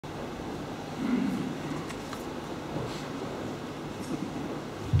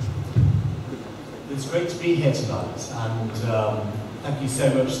It's great to be here tonight, and thank you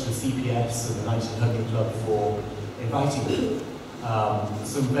so much to the CPS and the 1900 Club for inviting me.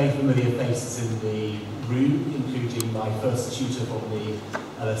 Some very familiar faces in the room, including my first tutor from the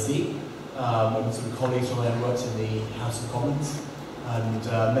LSE, and some colleagues from when I worked in the House of Commons, and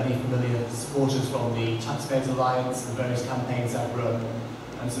many familiar supporters from the Taxpayers Alliance and various campaigns I've run,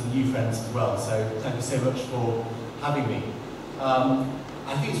 and some new friends as well. So thank you so much for having me.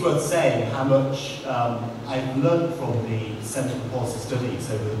 I think it's worth saying how much I've learned from the Centre for Policy Studies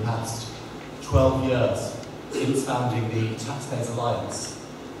over the past 12 years since founding the Taxpayers Alliance.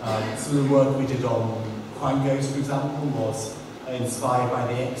 Some of the work we did on quangos, for example, was inspired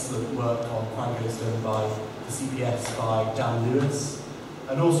by the excellent work on quangos done by the CPS by Dan Lewis,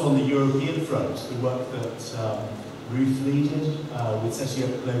 and also on the European front, the work that Ruth leaded with setting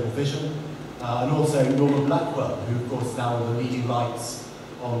up Global Vision, and also Norman Blackwell, who of course is now one of the leading lights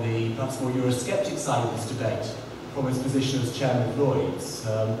on the perhaps more Eurosceptic side of this debate, from his position as chairman of Lloyd's,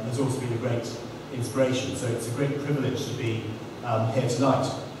 has also been a great inspiration. So it's a great privilege to be here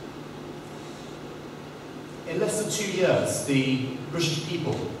tonight. In less than 2 years, the British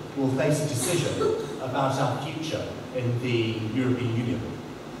people will face a decision about our future in the European Union.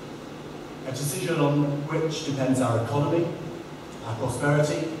 A decision on which depends our economy, our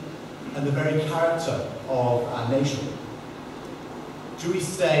prosperity, and the very character of our nation. Do we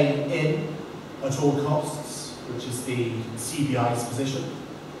stay in at all costs, which is the CBI's position,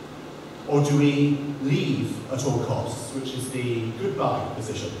 or do we leave at all costs, which is the goodbye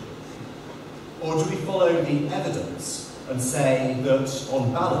position? Or do we follow the evidence and say that,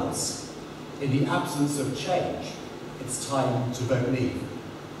 on balance, in the absence of change, it's time to vote leave?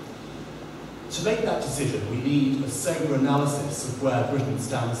 To make that decision, we need a sober analysis of where Britain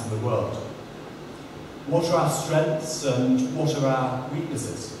stands in the world. What are our strengths and what are our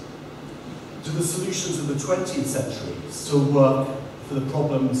weaknesses? Do the solutions of the 20th century still work for the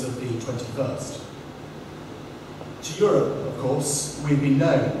problems of the 21st? To Europe, of course, we've been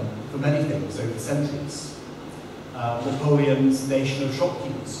known for many things over the centuries. Napoleon's nation of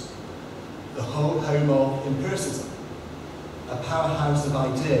shopkeepers, the home of empiricism, a powerhouse of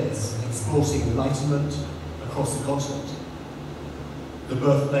ideas exporting enlightenment across the continent, the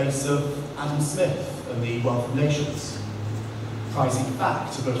birthplace of Adam Smith and the Wealth of Nations, prizing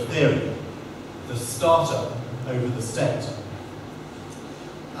fact above theory, the starter over the state.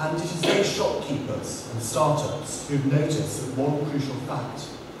 And it is those shopkeepers and startups who've noticed that one crucial fact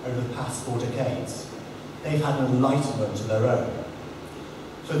over the past 4 decades: they've had an enlightenment of their own.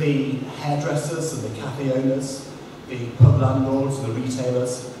 For the hairdressers and the cafe owners, the pub landlords and the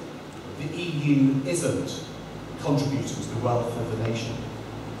retailers, the EU isn't contributing to the wealth of the nation.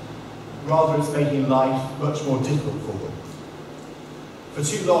 Rather, it's making life much more difficult for them. For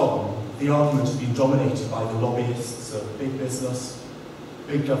too long, the argument has been dominated by the lobbyists of big business,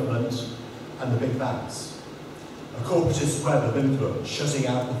 big government, and the big banks. A corporatist web of influence shutting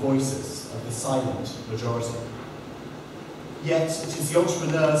out the voices of the silent majority. Yet, it is the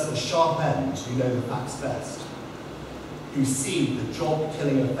entrepreneurs at the sharp end who know the facts best, who see the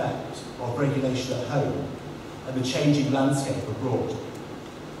job-killing effect of regulation at home and the changing landscape abroad.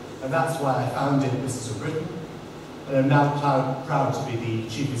 And that's why I founded Business of Britain, and I'm now proud to be the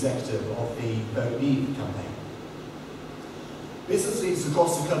Chief Executive of the Vote Leave campaign. Business leaders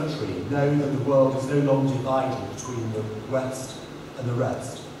across the country know that the world is no longer divided between the West and the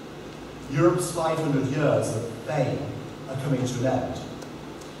rest. Europe's 500 years of fame are coming to an end.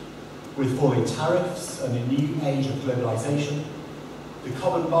 With falling tariffs and a new age of globalization, the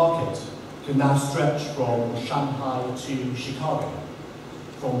common market can now stretch from Shanghai to Chicago,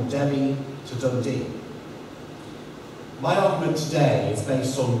 from Delhi to Dundee. My argument today is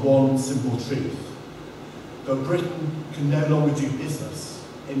based on one simple truth: that Britain can no longer do business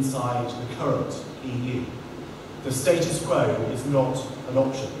inside the current EU. The status quo is not an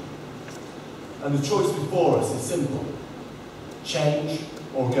option. And the choice before us is simple: change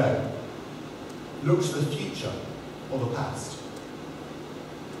or go. Look to the future or the past.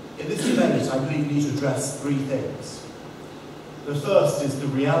 In this debate, I believe we need to address 3 things. The first is the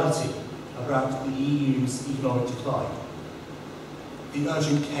reality about the EU's economic decline, the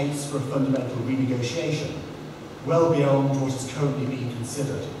urgent case for a fundamental renegotiation, well beyond what is currently being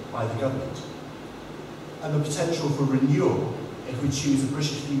considered by the government, and the potential for renewal if we choose a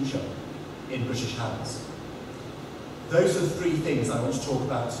British future in British hands. Those are the 3 things I want to talk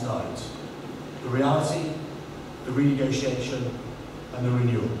about tonight: the reality, the renegotiation, and the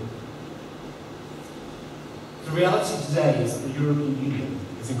renewal. The reality today is that the European Union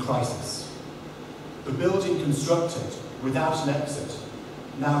is in crisis. The building constructed without an exit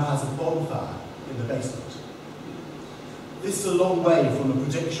now has a bonfire in the basement. This is a long way from the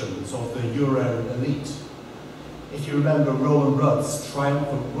predictions of the Euro elite. If you remember Roland Rudd's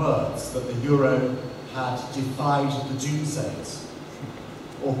triumphant words that the Euro had defied the doomsayers,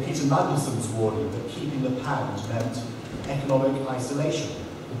 or Peter Mandelson's warning that keeping the pound meant economic isolation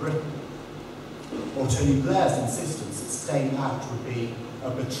for Britain, or Tony Blair's insistence that staying out would be a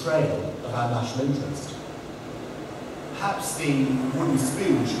betrayal of our national interest. Perhaps the wooden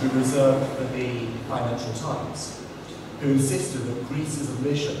spoon should be reserved for the Financial Times, who insisted that Greece's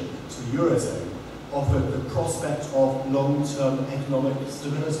admission to the Eurozone offered the prospect of long-term economic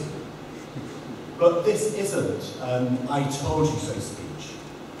stability. But this isn't an I told you so speech.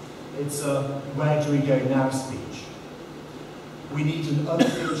 It's a where do we go now speech. We need an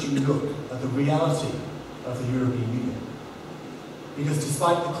unflinching look at the reality of the European Union. Because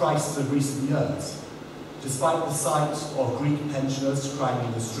despite the crisis of recent years, despite the sight of Greek pensioners crying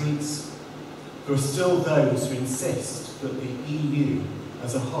in the streets, there are still those who insist that the EU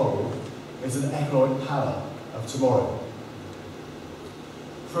as a whole is an economic power of tomorrow.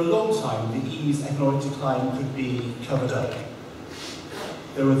 For a long time, the EU's economic decline could be covered up.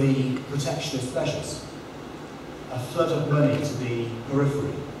 There were the protectionist measures, a flood of money to the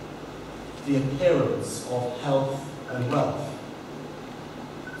periphery, the appearance of health and wealth.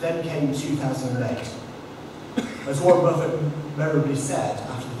 Then came 2008. As Warren Buffett memorably said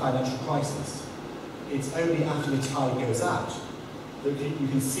after the financial crisis, it's only after the tide goes out that you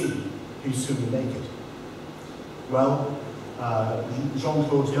can see who's swimming naked. Well,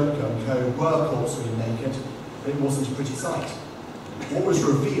 Jean-Claude Juncker and co were caught swimming naked, but it wasn't a pretty sight. What was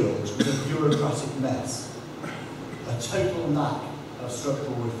revealed was a bureaucratic mess, a total lack of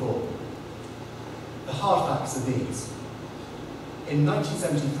structural reform. The hard facts are these. In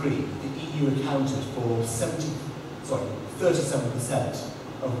 1973, the EU accounted for 37%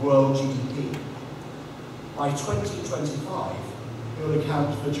 of world GDP. By 2025, it will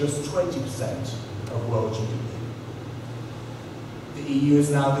account for just 20% of world GDP. The EU is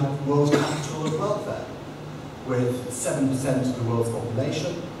now the world capital of welfare, with 7% of the world's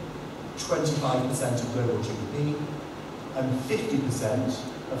population, 25% of global GDP, and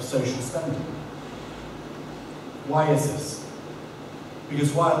 50% of social spending. Why is this?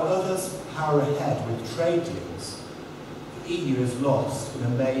 Because while others power ahead with trade deals, the EU is lost in a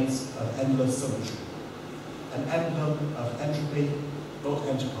maze of endless symmetry, an emblem of entropy, not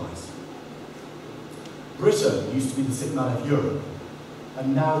enterprise. Britain used to be the sick man of Europe,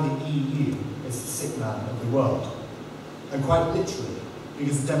 and now the EU is the sick man of the world. And quite literally,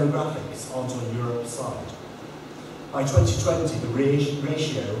 because the demographics aren't on Europe's side. By 2020, the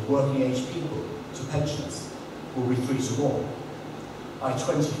ratio of working age people to pensioners will be 3 to 1. By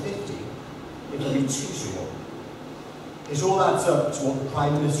 2050, it will be 2 to 1. It all adds up to what the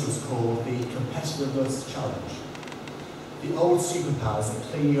Prime Minister has called the competitiveness challenge. The old superpowers are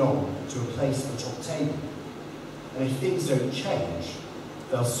clinging on to a place at the top table. And if things don't change,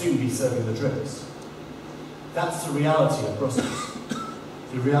 they'll soon be serving the drinks. That's the reality of Brussels.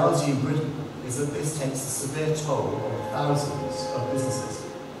 The reality in Britain is that this takes a severe toll on thousands of businesses.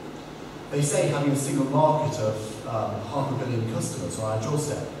 They say having a single market of 500 million customers on our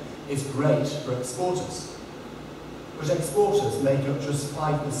doorstep is great for exporters. But exporters make up just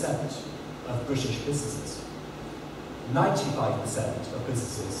 5% of British businesses. 95% of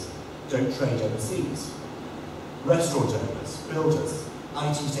businesses don't trade overseas. Restaurant owners, builders,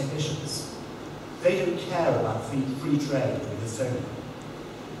 IT technicians, they don't care about free trade with Estonia.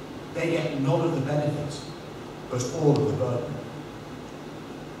 They get none of the benefit, but all of the burden.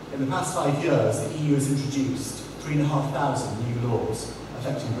 In the past 5 years, the EU has introduced 3,500 new laws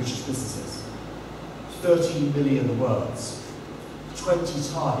affecting British businesses. 13 million words, 20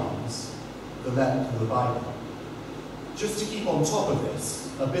 times the length of the Bible. Just to keep on top of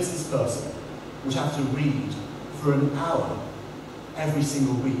this, a business person would have to read for an hour every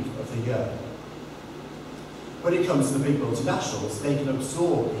single week of the year. When it comes to the big multinationals, they can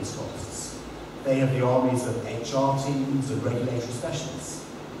absorb these costs. They have the armies of HR teams and regulatory specialists.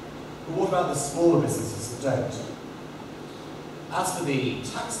 But what about the smaller businesses that don't? As for the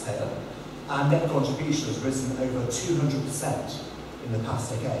taxpayer, our net contribution has risen over 200% in the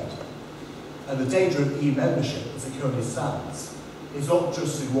past decade. And the danger of EU membership, as it currently stands, is not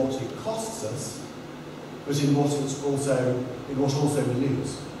just in what it costs us, but in what also we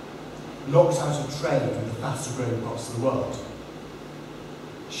lose. Locked out of trade with the faster growing parts of the world.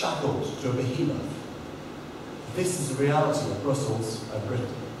 Shackled to a behemoth. This is the reality of Brussels and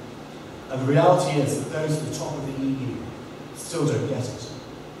Britain. And the reality is that those at the top of the EU still don't get it.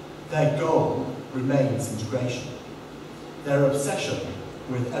 Their goal remains integration. Their obsession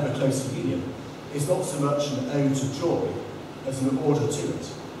with ever closer union is not so much an ode to joy as an order to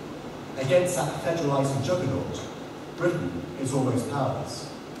it. Against that federalising juggernaut, Britain is almost powerless.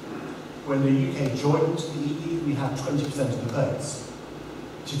 When the UK joined the EU, we had 20% of the votes.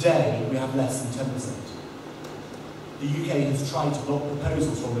 Today, we have less than 10%. The UK has tried to block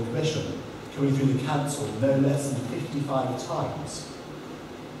proposals from the Commission coming through the Council no less than 55 times.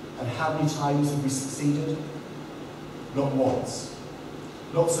 And how many times have we succeeded? Not once.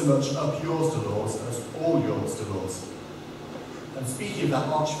 Not so much up yours to laws as all yours to laws. And speaking of that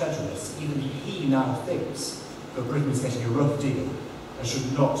arch-federalist, even he now thinks that Britain is getting a rough deal and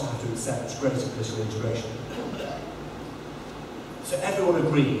should not have to accept greater political integration. So everyone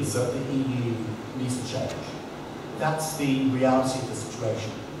agrees that the EU needs to change. That's the reality of the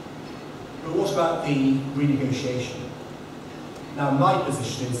situation. But what about the renegotiation? Now, my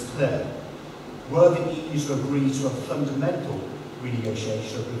position is clear. Were the EU to agree to a fundamental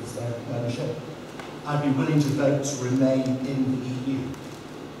renegotiation of Britain's membership, I'd be willing to vote to remain in the EU.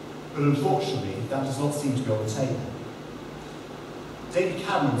 But unfortunately, that does not seem to be on the table. David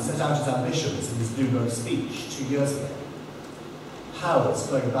Cameron set out his ambitions in his Bloomberg speech 2 years ago. Powers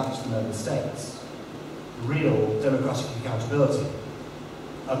going back to the member states, real democratic accountability,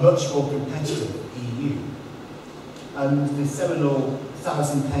 a much more competitive EU, and the seminal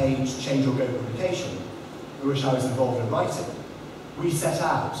 1,000-page Change or Go publication, in which I was involved in writing, we set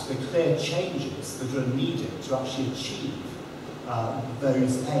out the clear changes that are needed to actually achieve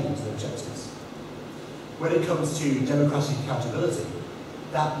those aims and objectives. When it comes to democratic accountability,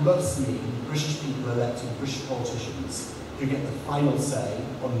 that must mean British people electing British politicians who get the final say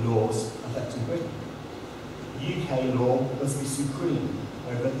on laws affecting Britain. UK law must be supreme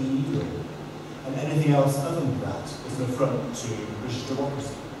over EU law, and anything else other than that is an affront to British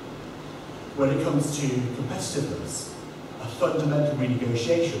democracy. When it comes to competitiveness, a fundamental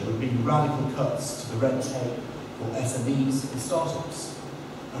renegotiation would mean radical cuts to the red tape for SMEs and startups,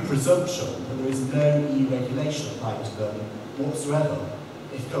 a presumption that there is no EU regulation applying to them whatsoever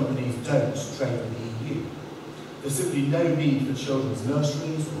if companies don't trade with the EU. There's simply no need for children's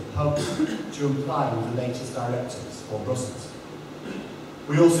nurseries or pubs to comply with the latest directives from Brussels.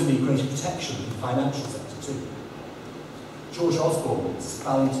 We also need greater protection for the financial sector too. George Osborne's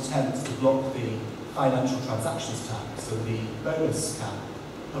valiant attempts to block the financial transactions tax and the bonus cap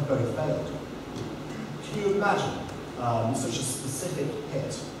have both failed. Can you imagine such a specific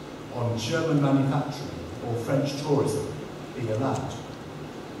hit on German manufacturing or French tourism being allowed?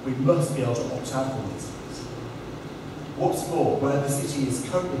 We must be able to opt out from these things. What's more, where the city is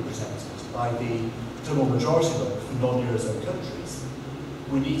currently protected by the double majority vote for non-Eurozone countries,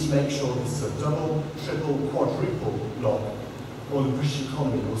 we need to make sure this is a double, triple, quadruple lock, or the British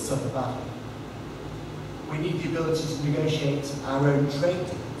economy will suffer badly. We need the ability to negotiate our own trade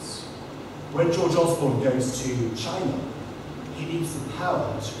deals. When George Osborne goes to China, he needs the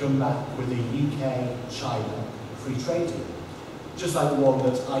power to come back with a UK-China free trade deal, just like the one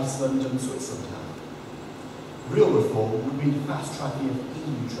that Iceland and Switzerland have. Real reform would mean fast-tracking of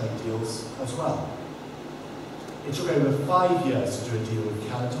EU trade deals as well. It took over 5 years to do a deal with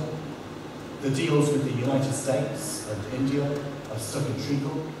Canada. The deals with the United States and India are stuck in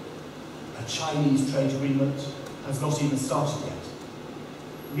treacle. A Chinese trade agreement has not even started yet.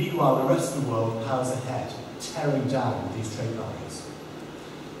 Meanwhile, the rest of the world powers ahead, tearing down these trade barriers.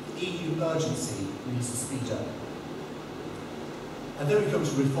 The EU urgency needs to speed up. And then we come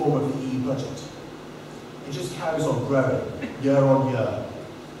to reform of the EU budget. It just carries on growing, year on year,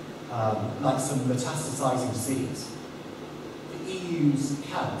 like some metastasizing disease. The EU's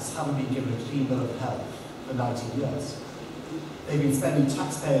accounts haven't been given a clean bill of health for 19 years. They've been spending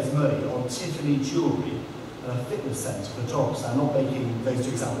taxpayers' money on Tiffany jewellery and a fitness centre for dogs. I'm not making those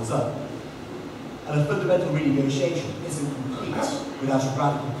two examples up. And a fundamental renegotiation isn't complete without a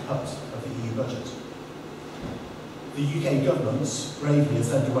radical cut of the EU budget. The UK government bravely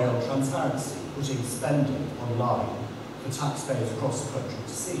has led the way on transparency, putting spending online for taxpayers across the country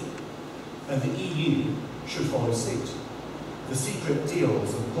to see. And the EU should follow suit. The secret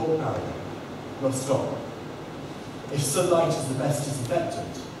deals and pork barrelling must stop. If sunlight is the best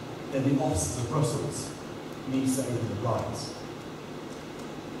disinfectant, then the officers of Brussels need to open the blinds.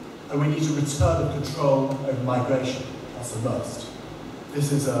 And we need a return of control over migration. That's a must.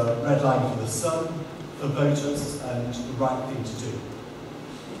 This is a red line for the sun, for voters, and the right thing to do.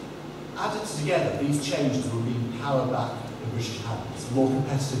 Added together, these changes will mean power back in British hands, a more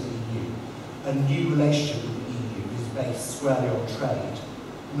competitive EU, a new relationship with the EU is based squarely on trade,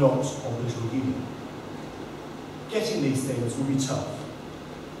 not on political union. Getting these things will be tough.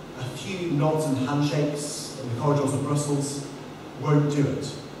 A few nods and handshakes in the corridors of Brussels won't do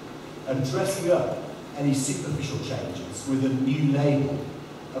it. and dressing up any superficial changes with a new label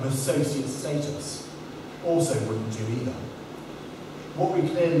of associate status also wouldn't do either. What we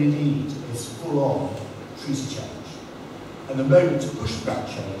clearly need is full-on treaty change, and the moment to push for that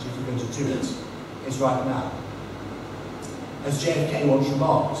change, if we're going to do it, is right now. As JFK once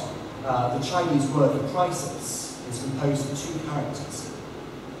remarked, the Chinese word for crisis is composed of two characters,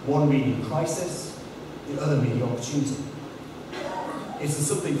 one meaning crisis, the other meaning opportunity. It's the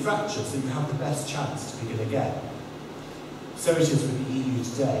something fractures that you have the best chance to begin again. So it is with the EU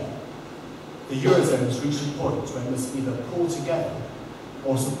today. The Eurozone has reached a point where it must either pull together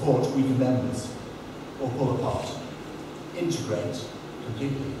or support weaker members, or pull apart, integrate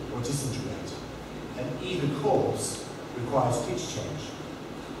completely or disintegrate. And either course requires treaty change.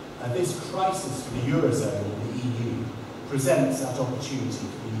 And this crisis for the Eurozone and the EU presents that opportunity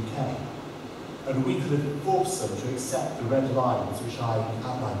for the UK. And we could have forced them to accept the red lines which I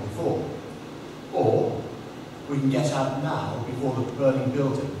outlined before. Or we can get out now before the burning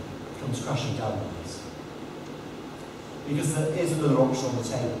building comes crashing down on us. Because there is another option on the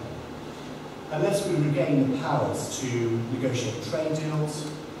table. Unless we regain the powers to negotiate trade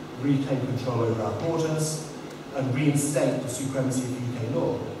deals, reclaim control over our borders, and reinstate the supremacy of UK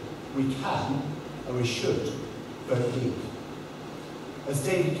law, we can, and we should, vote leave. As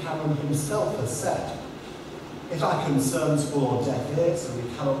David Cameron himself has said, if our concerns fall on deaf ears and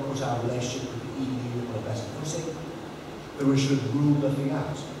we cannot put our relationship with the EU on a better footing, then we should rule nothing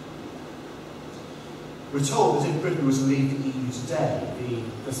out. We're told that if Britain was to leave the EU today,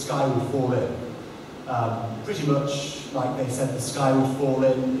 the sky would fall in. Pretty much like they said the sky would fall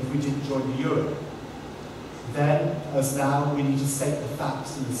in if we didn't join the euro. Then, as now, we need to state the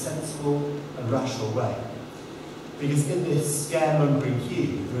facts in a sensible and rational way. Because in this scaremongering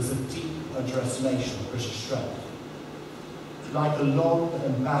hue, there is a deep underestimation of British strength. Like a long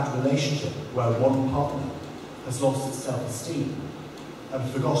and bad relationship where one partner has lost its self-esteem and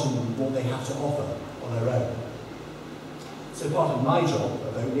forgotten what they have to offer on their own. So part of my job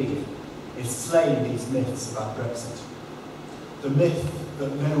at Vote Leave is slaying these myths about Brexit. The myth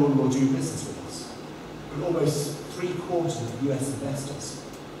that no one will do business with us. But almost 3/4 of US investors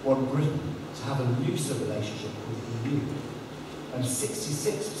want Britain to have a looser relationship with the EU, and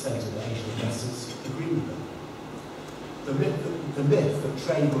 66% of the Asian investors agree with them. The myth that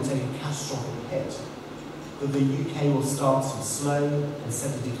trade will take a catastrophic hit, that the UK will start some slow and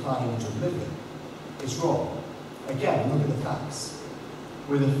steady decline into oblivion, is wrong. Again, look at the facts.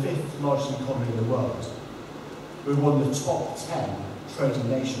 We're the 5th largest economy in the world. We're one of the top 10 trading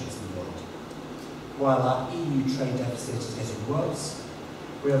nations in the world. While our EU trade deficit is getting worse,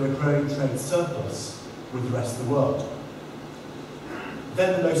 we have a growing trade surplus with the rest of the world.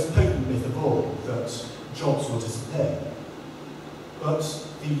 Then the most potent myth of all, that jobs will disappear. But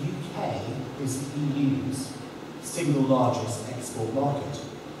the UK is the EU's single largest export market.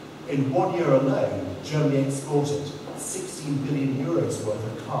 In 1 year alone, Germany exported 16 billion euros worth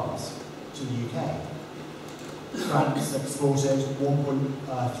of cars to the UK. France exported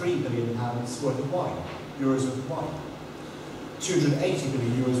 1.3 billion pounds worth of wine, euros worth of wine. 280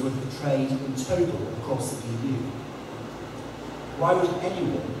 billion euros worth of trade in total across the EU. Why would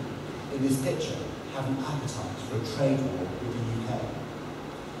anyone in this picture have an appetite for a trade war with the UK?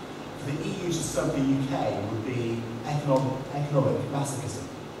 For the EU to sub the UK would be economic masochism.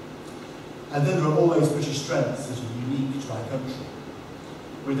 And then there are all those British strengths that are unique to our country.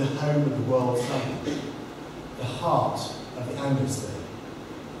 We're the home of the world's language, the heart of the Anglosphere,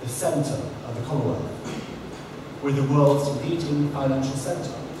 the centre of the Commonwealth. We're the world's leading financial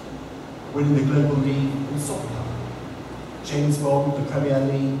centre, winning the Global League in soccer. James Bond, the Premier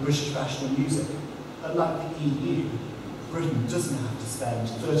League, British fashion and music. Unlike the EU, Britain doesn't have to spend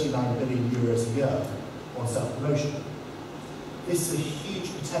 39 billion euros a year on self-promotion. This is a huge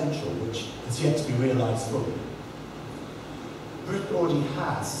potential which has yet to be realised fully. Britain already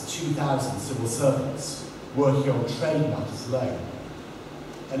has 2,000 civil servants working on trade matters alone.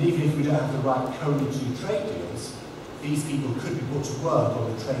 And even if we don't have the right code to do trade deals, these people could be put to work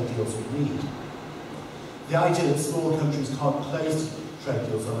on the trade deals we need. The idea that small countries can't close trade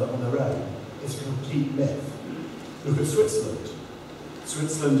deals on their own is a complete myth. Look at Switzerland.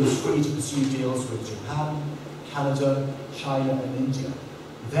 Switzerland is free to pursue deals with Japan, Canada, China and India.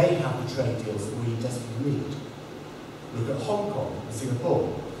 They have the trade deals that we desperately need. Look at Hong Kong and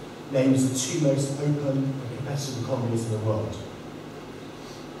Singapore, named as the 2 most open and competitive economies in the world.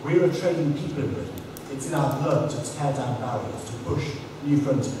 We're a trading people in Britain. It's in our blood to tear down barriers, to push new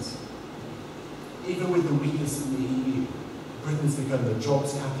frontiers. Even with the weakness in the EU, Britain's become the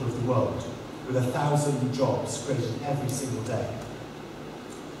jobs capital of the world, with 1,000 jobs created every single day.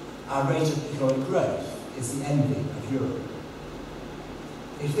 our rate of economic growth is the envy of Europe.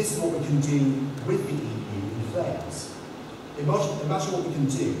 If this is what we can do with the EU in flames, imagine what we can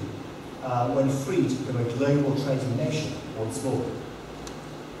do when freed to become a global trading nation once more.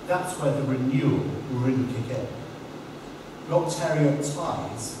 That's where the renewal will really kick in. Not tearing up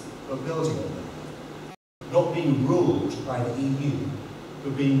ties, but building on them. Not being ruled by the EU,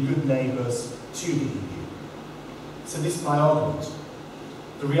 but being good neighbours to the EU. So this is my argument.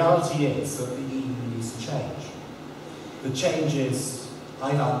 The reality is that the EU needs to change. The changes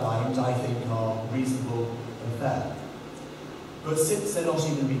I've outlined, I think, are reasonable and fair. But since they're not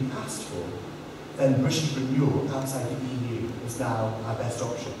even being asked for, then British renewal outside the EU is now our best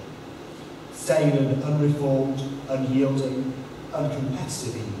option. Staying in an unreformed, unyielding,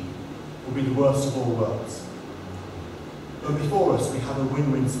 uncompetitive EU will be the worst of all worlds. But before us, we have a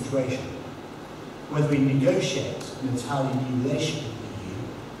win-win situation. Whether we negotiate an entirely new relationship with the EU,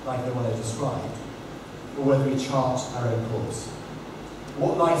 like the one I described, or whether we chart our own course.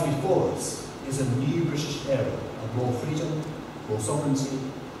 What lies before us is a new British era of more freedom, more sovereignty,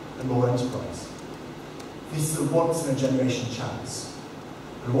 and more enterprise. This is a once-in-a-generation chance.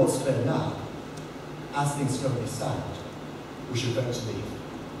 And what's clear now, as things currently stand, we should vote to leave.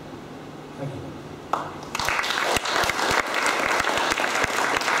 Thank you.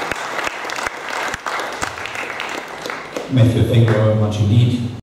 Matthew, thank you very much indeed.